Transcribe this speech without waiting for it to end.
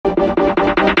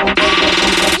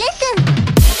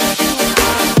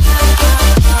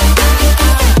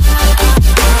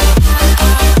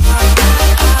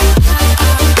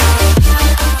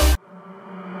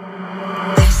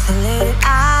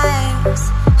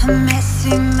a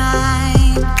messy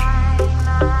mind.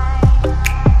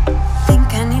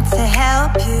 Think I need to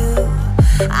help you,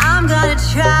 I'm gonna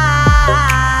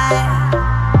try.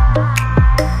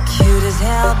 Cute as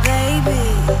hell, baby,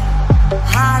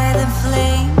 hotter than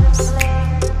flames.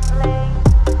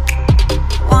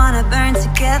 Wanna burn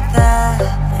together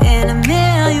in a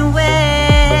million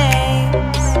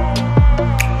ways.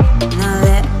 Now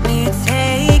let me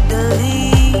take the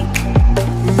lead.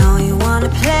 Know you wanna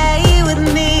play with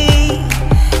me.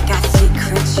 Got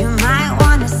secrets you might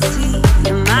wanna see.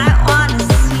 You might wanna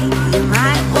see, you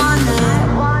might wanna.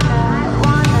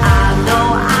 I know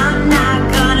I'm not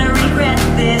gonna regret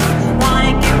this.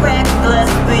 Wanna get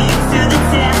reckless, put you to the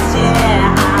test, yeah.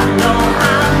 I know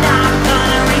I'm not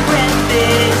gonna regret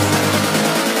this.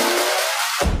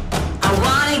 I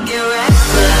wanna get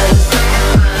reckless.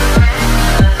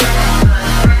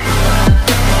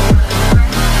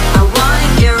 I wanna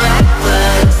get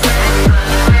reckless. I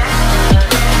wanna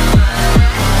get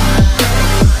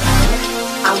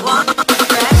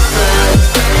reckless.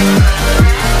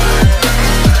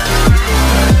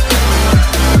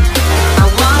 I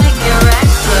wanna get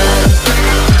reckless.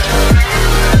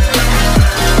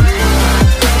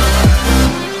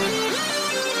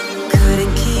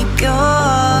 Couldn't keep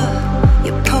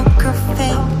your poker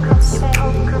face.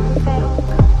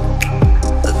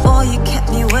 But boy, you kept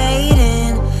me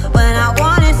waiting when I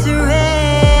wanted to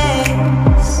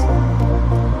race.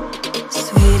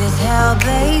 Sweet as hell,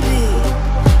 baby,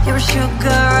 you're a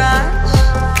sugar rush.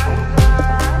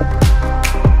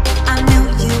 I knew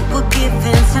you were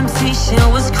given temptation,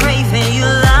 was craving. You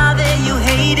love it, you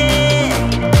hate it.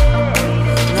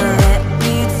 Now let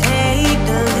me take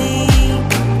the lead.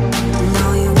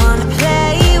 Know you wanna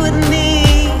play with me.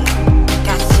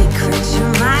 Got secrets you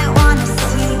might wanna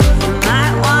see. You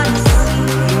might wanna see.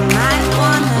 You might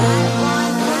wanna.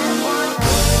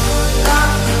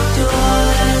 Lock the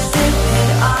doors, zip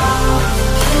it off.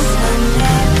 Kiss my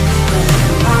neck when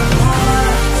you want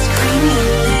more. Scream your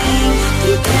name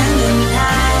deep in the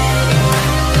night.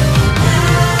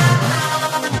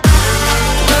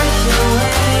 Work your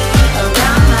way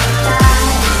around my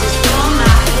thighs. Explore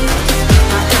my hips,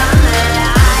 my kind of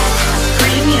lies. I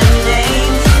scream your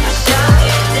name, I shut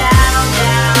it down,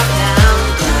 down, down,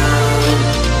 down.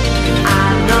 I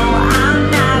know I'm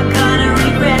not gonna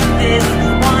regret this.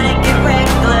 Wanna get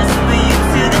reckless, put you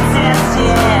to the test,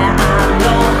 yeah. I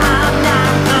know I'm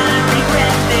not gonna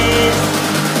regret this.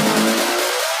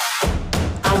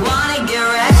 I wanna get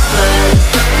reckless.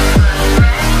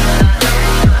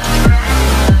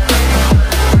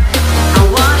 I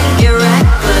wanna get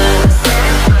reckless.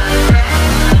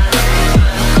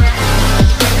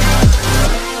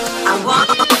 I want.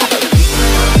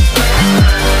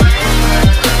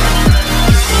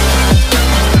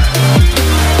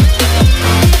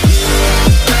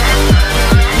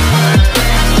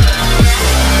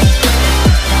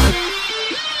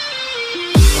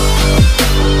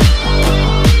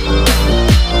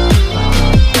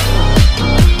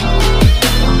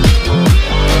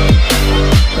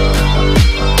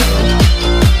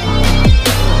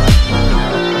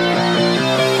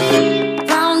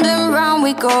 Round and round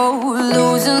we go,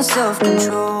 losing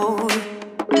self-control.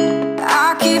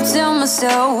 I keep telling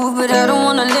myself, but I don't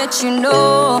wanna let you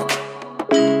know.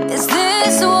 Is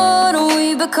this what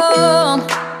we become?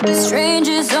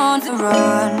 Strangers on the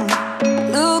run,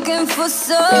 looking for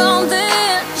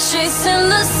something, chasing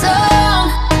the sun.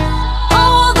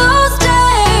 All those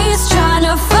days, trying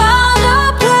to find a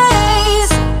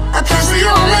place we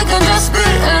all make and just be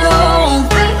alone,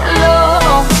 be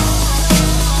alone.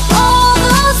 All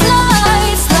those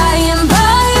nights lying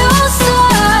by your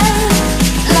side,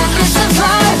 like it's a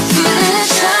vibe, feeling it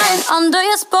shine under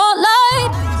your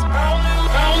spotlight.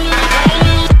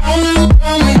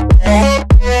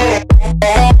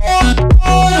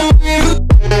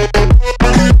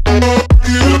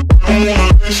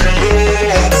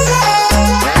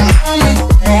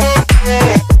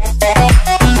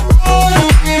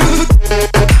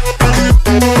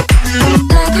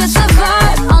 Like it's a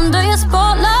vibe under your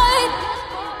spotlight.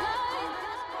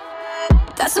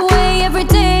 That's the way every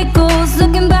day goes.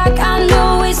 Looking back, I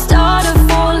know we started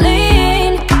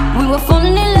falling. We were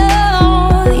falling in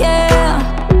love, yeah.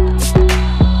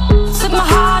 Took my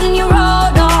heart and you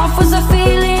rode off. Was I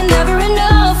feeling never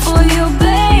enough for you,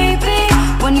 baby?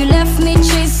 When you left me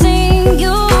chasing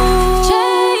you,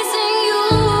 chasing you.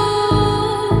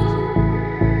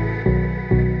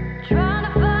 Trying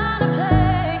to find a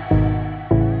place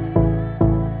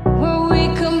where we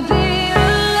can be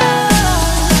alone.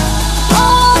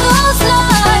 All those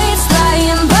nights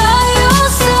lying by your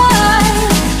side,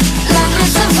 like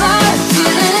it's a vibe,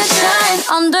 feeling it shine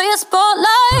under your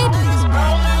spotlight.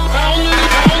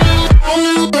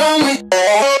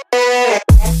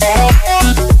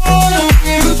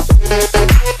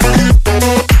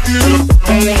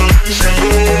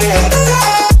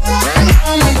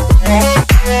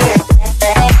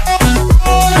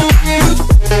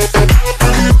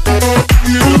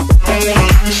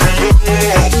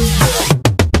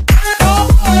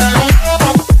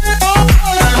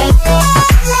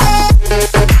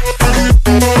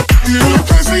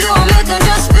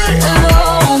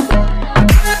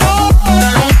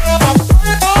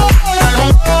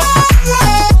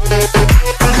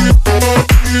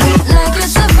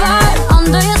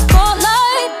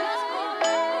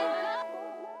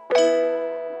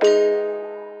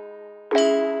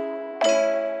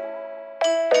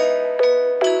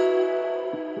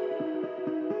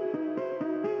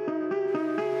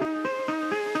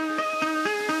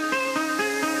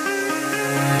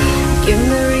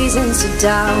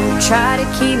 doubt, try to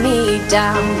keep me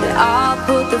down, but I'll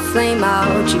put the flame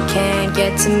out. You can't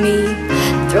get to me.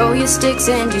 Throw your sticks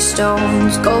and your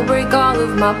stones, go break all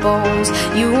of my bones.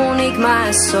 You won't ache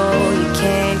my soul, you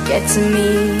can't get to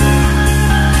me.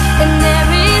 And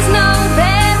there is no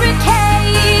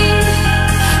barricade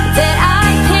that I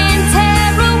can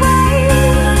tear away.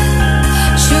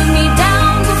 Shoot me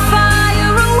down to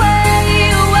fire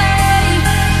away, away.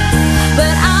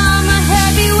 But I'm a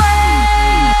heavyweight,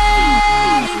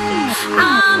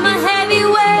 I'm a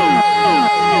heavyweight,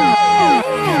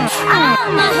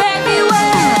 I'm a heavyweight.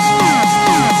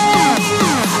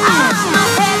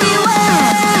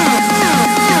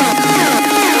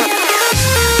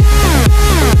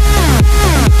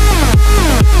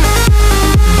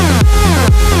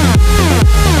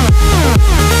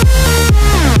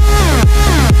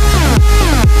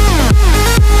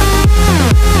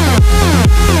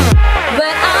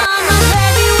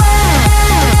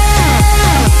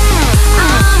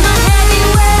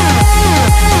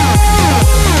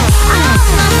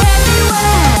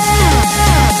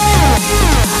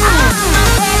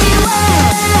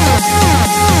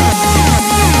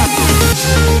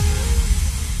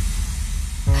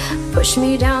 Push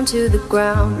me down to the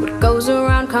ground. What goes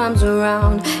around comes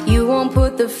around. You won't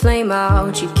put the flame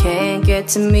out, you can't get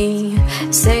to me.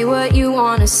 Say what you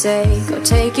wanna say, go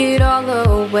take it all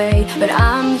away, but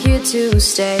I'm here to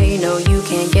stay. No, you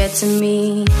can't get to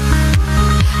me.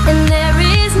 And there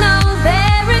is no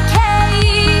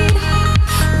barricade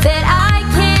that I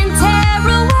can tear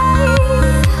away.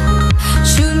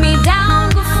 Shoot me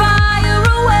down, go fire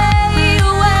away,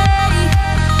 away.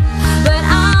 But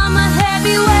I'm a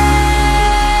heavyweight,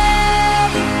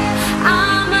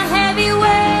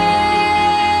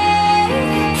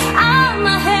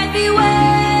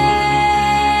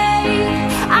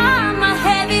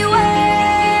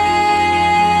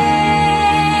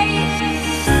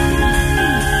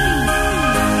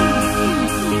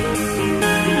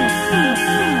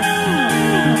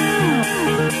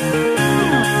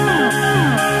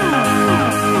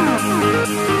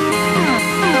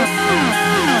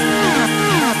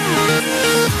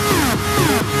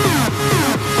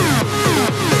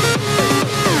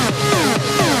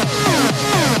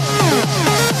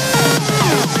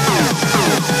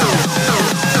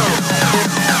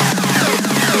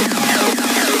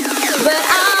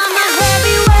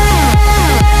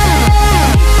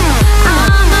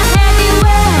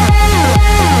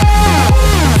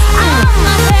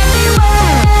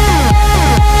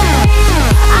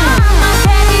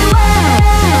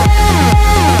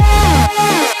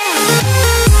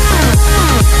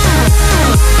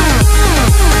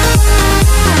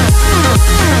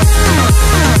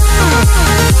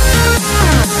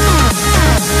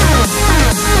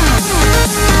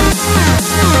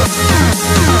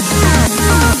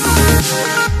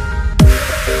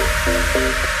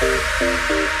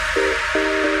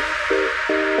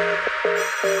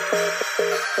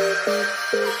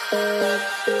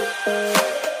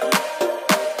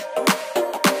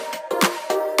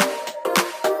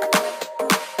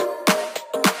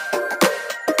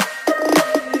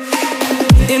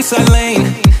 inside lane,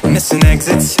 missing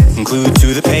exits, glued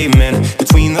to the pavement.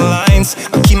 Between the lines,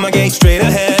 I'll keep my gaze straight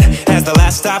ahead as the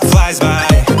last stop flies by.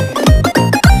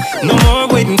 No more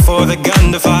waiting for the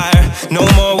gun to fire, no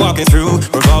more walking through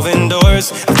revolving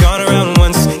doors. I've gone around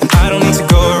once, and I don't need to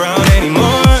go around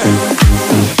anymore.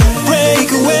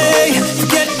 Break away,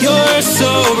 forget your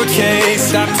sober case.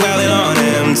 Stop dwelling on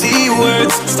empty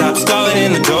words, stop stalling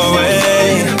in the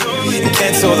doorway, and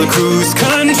cancel the cruise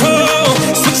control.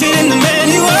 Switch it in the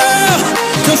manual.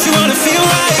 Don't you wanna feel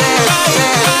right?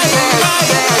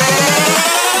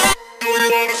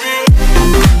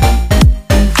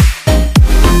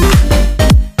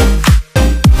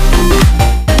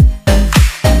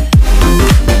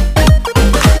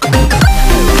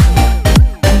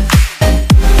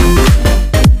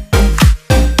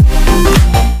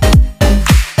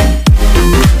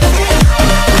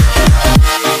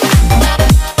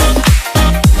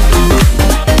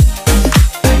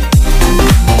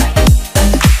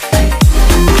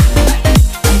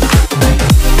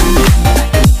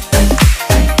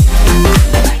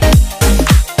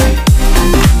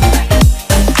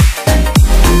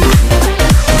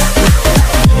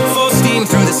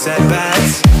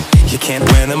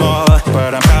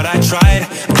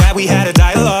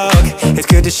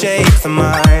 Shape the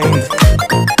mind,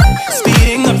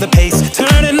 speeding up the pace,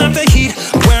 turning up the heat,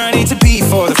 where I need to be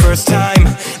for the first time.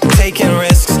 I'm taking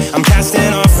risks, I'm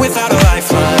casting off without a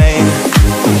lifeline.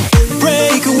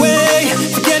 Break away,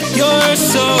 forget your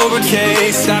sober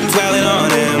case. Stop dwelling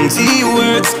on empty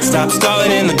words, stop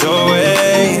stalling in the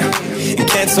doorway, and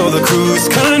cancel the cruise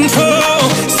control.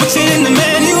 Switching in the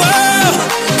manual.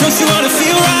 Don't you wanna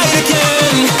feel right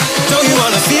again? Don't you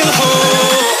wanna feel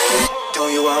whole?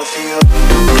 Don't you wanna feel?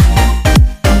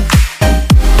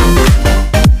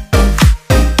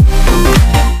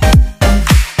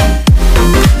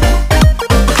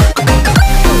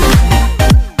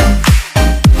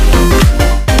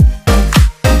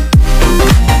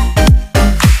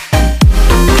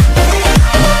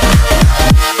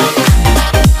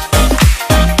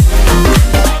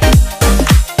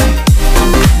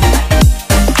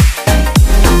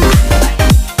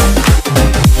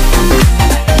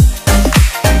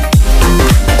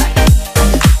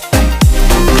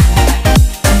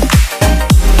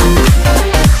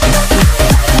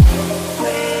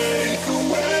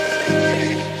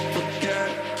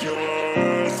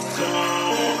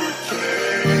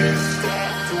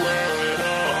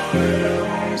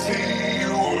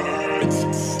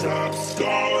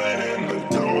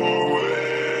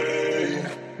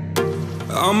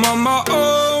 I'm on my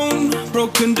own,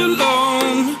 broken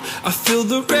alone. I feel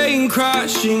the rain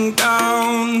crashing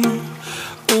down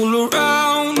all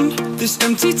around this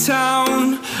empty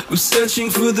town. I'm searching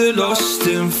for the lost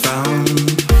and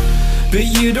found, but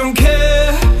you don't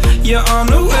care, you're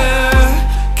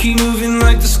unaware. Keep moving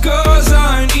like the scars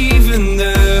aren't even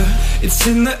there. It's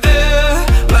in the air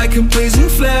like a blazing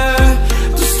flare.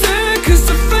 Don't stare cause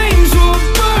the flames will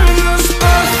burn us.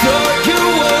 I thought you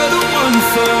were the one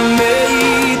for me.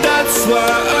 That's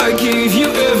why I gave you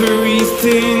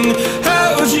everything.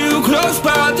 Held you close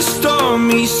by the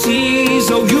stormy seas.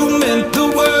 Oh, you meant the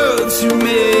world to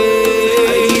me.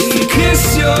 I used to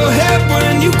kiss your head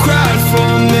when you cried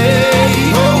for me.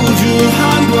 Hold your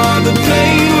hand while the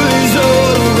pain was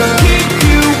over. Keep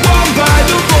you warm by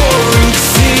the roaring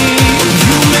sea.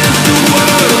 You meant the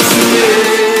world to me.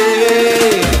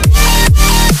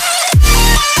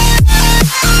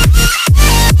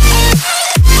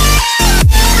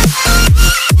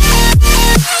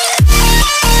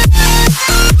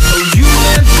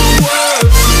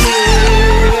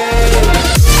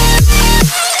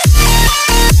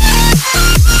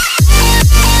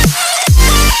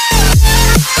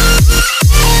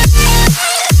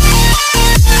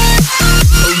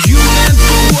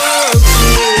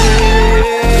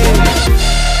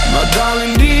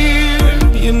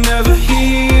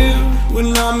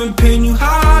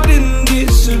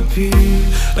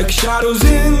 Like shadows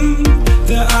in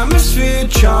the atmosphere,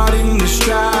 charting the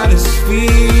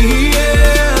stratosphere.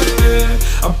 Yeah.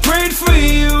 I prayed for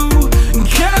you and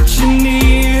kept you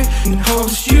near in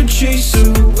hopes you'd chase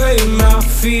away my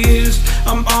fears.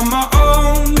 I'm on my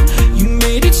own, you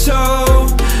made it so,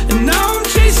 and now I'm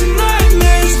chasing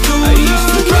nightmares through. I used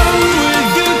to run with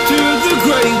you through the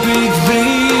great big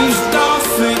leaves,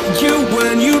 laugh at you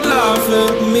when you laugh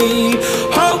at me.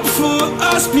 Hope for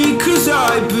us because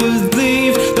I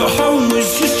believe the home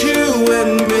was just you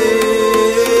and me.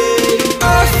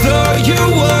 I thought you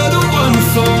were the one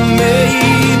for me.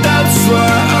 That's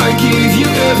why I gave you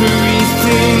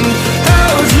everything.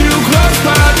 Held you close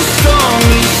by the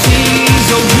stormy seas.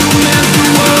 Oh, you meant the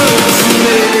world to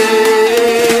me.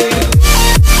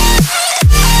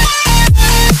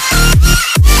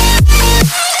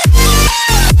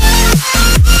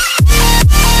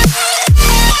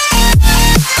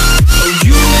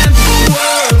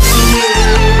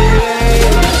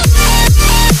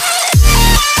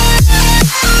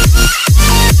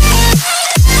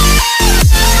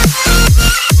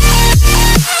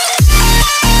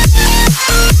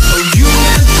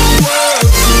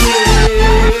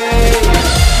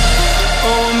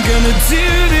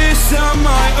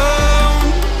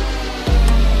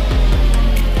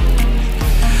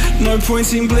 No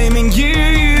point in blaming you,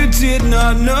 you did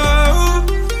not know.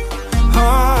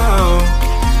 Oh,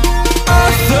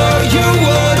 I thought you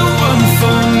were the one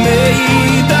for me.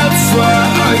 That's why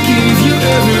I gave you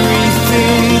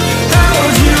everything.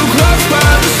 Held you close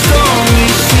by the stormy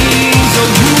seas. Oh,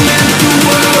 you meant the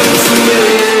world to me.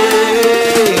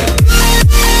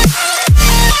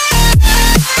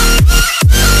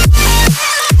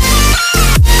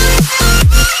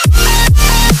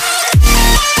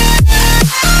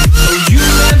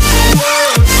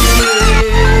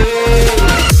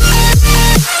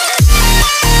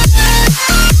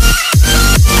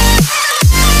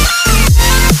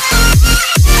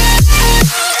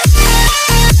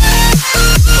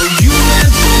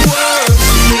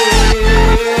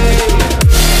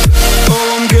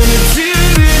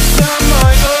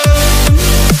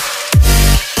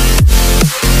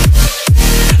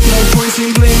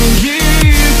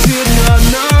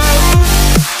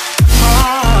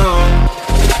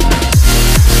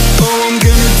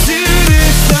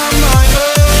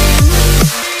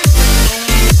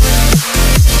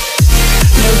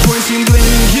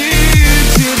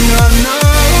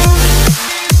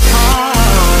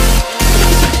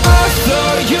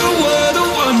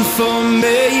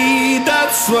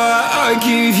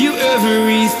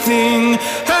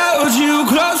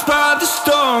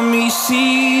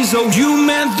 sees. Oh, you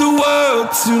meant the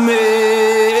world to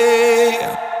me.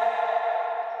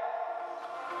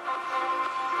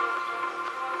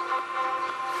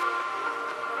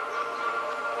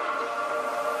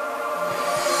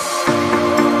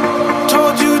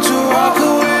 Told you to walk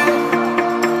away.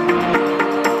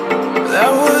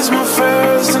 That was my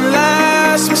first and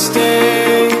last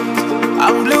mistake.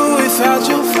 I'm blue without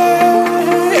your face.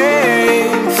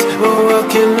 But what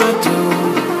can I do?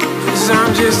 'Cause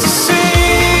I'm just a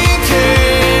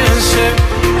sinking ship,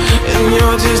 and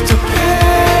you're just a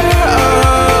pair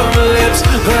of lips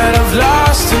that I've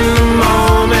lost in the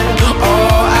moment.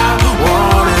 All I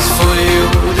want is for you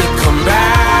to come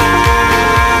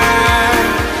back.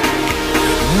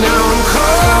 Now I'm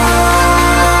caught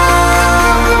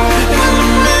in the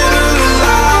middle of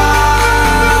life,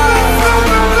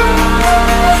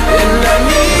 and I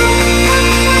need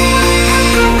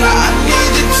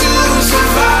you to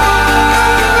survive.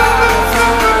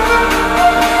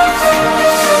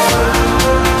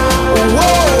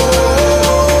 Whoa,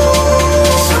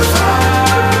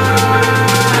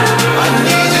 I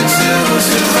need you to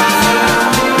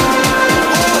survive.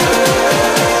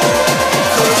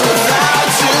 'Cause without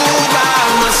you by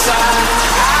my side,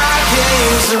 I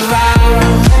can't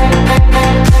survive.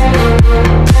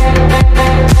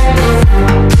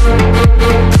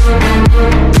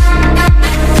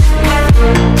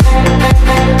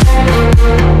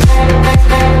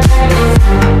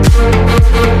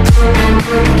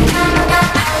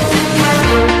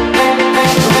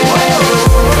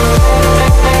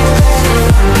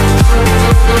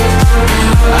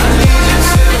 I need you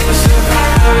to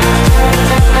survive.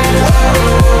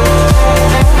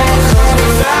 'Cause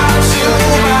without you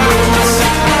by my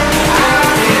side, I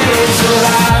can't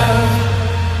survive.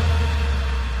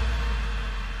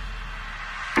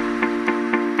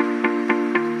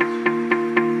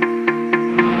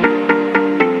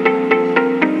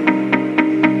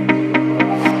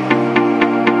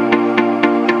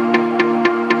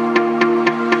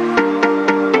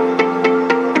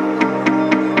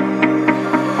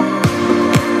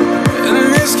 And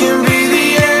this can be the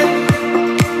end.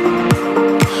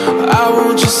 I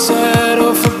won't just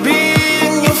settle for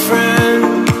being your friend.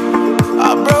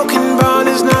 Our broken bond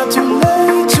is not too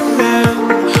late to mend.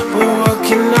 But what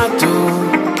can I do?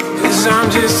 'Cause I'm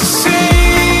just a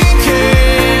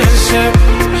sinking ship,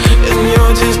 and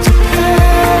you're just a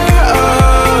pair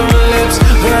of lips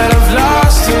that I've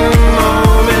lost in the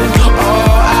moment.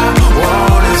 All I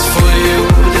want is for you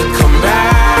to come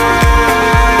back.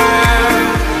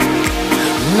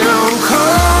 Now I'm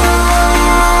caught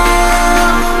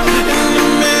in the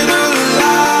middle of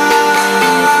life,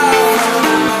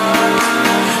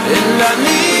 and I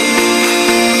need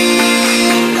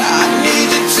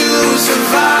you to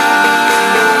survive.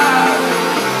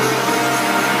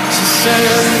 She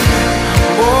said,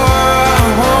 boy, I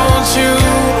want you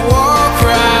to walk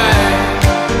right,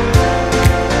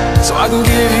 so I can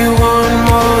give you one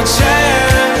more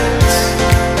chance.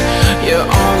 You're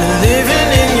only living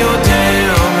in your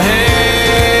damn head.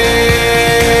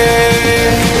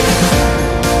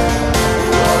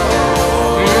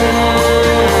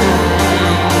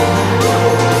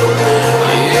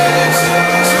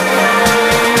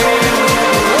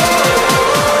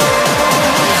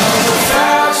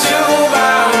 Without you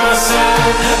by my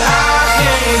side, I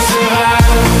can't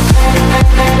survive.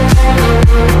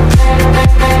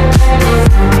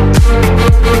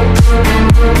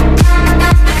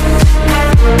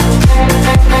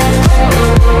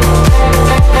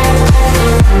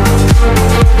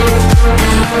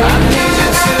 I need you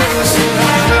to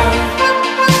survive.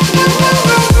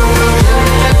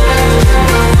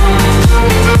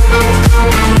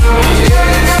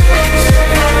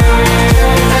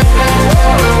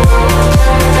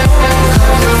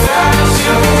 Without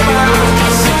you by my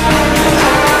side, I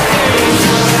can't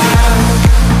survive.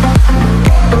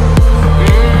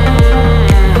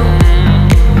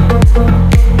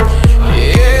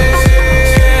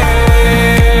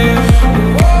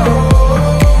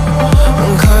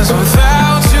 Cause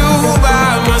without you by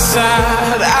my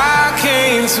side, I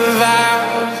can't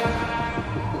survive.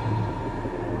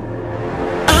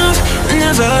 I've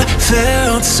never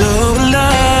felt so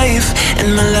alive in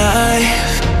my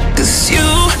life, 'cause you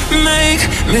make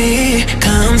me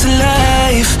come to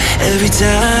life every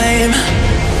time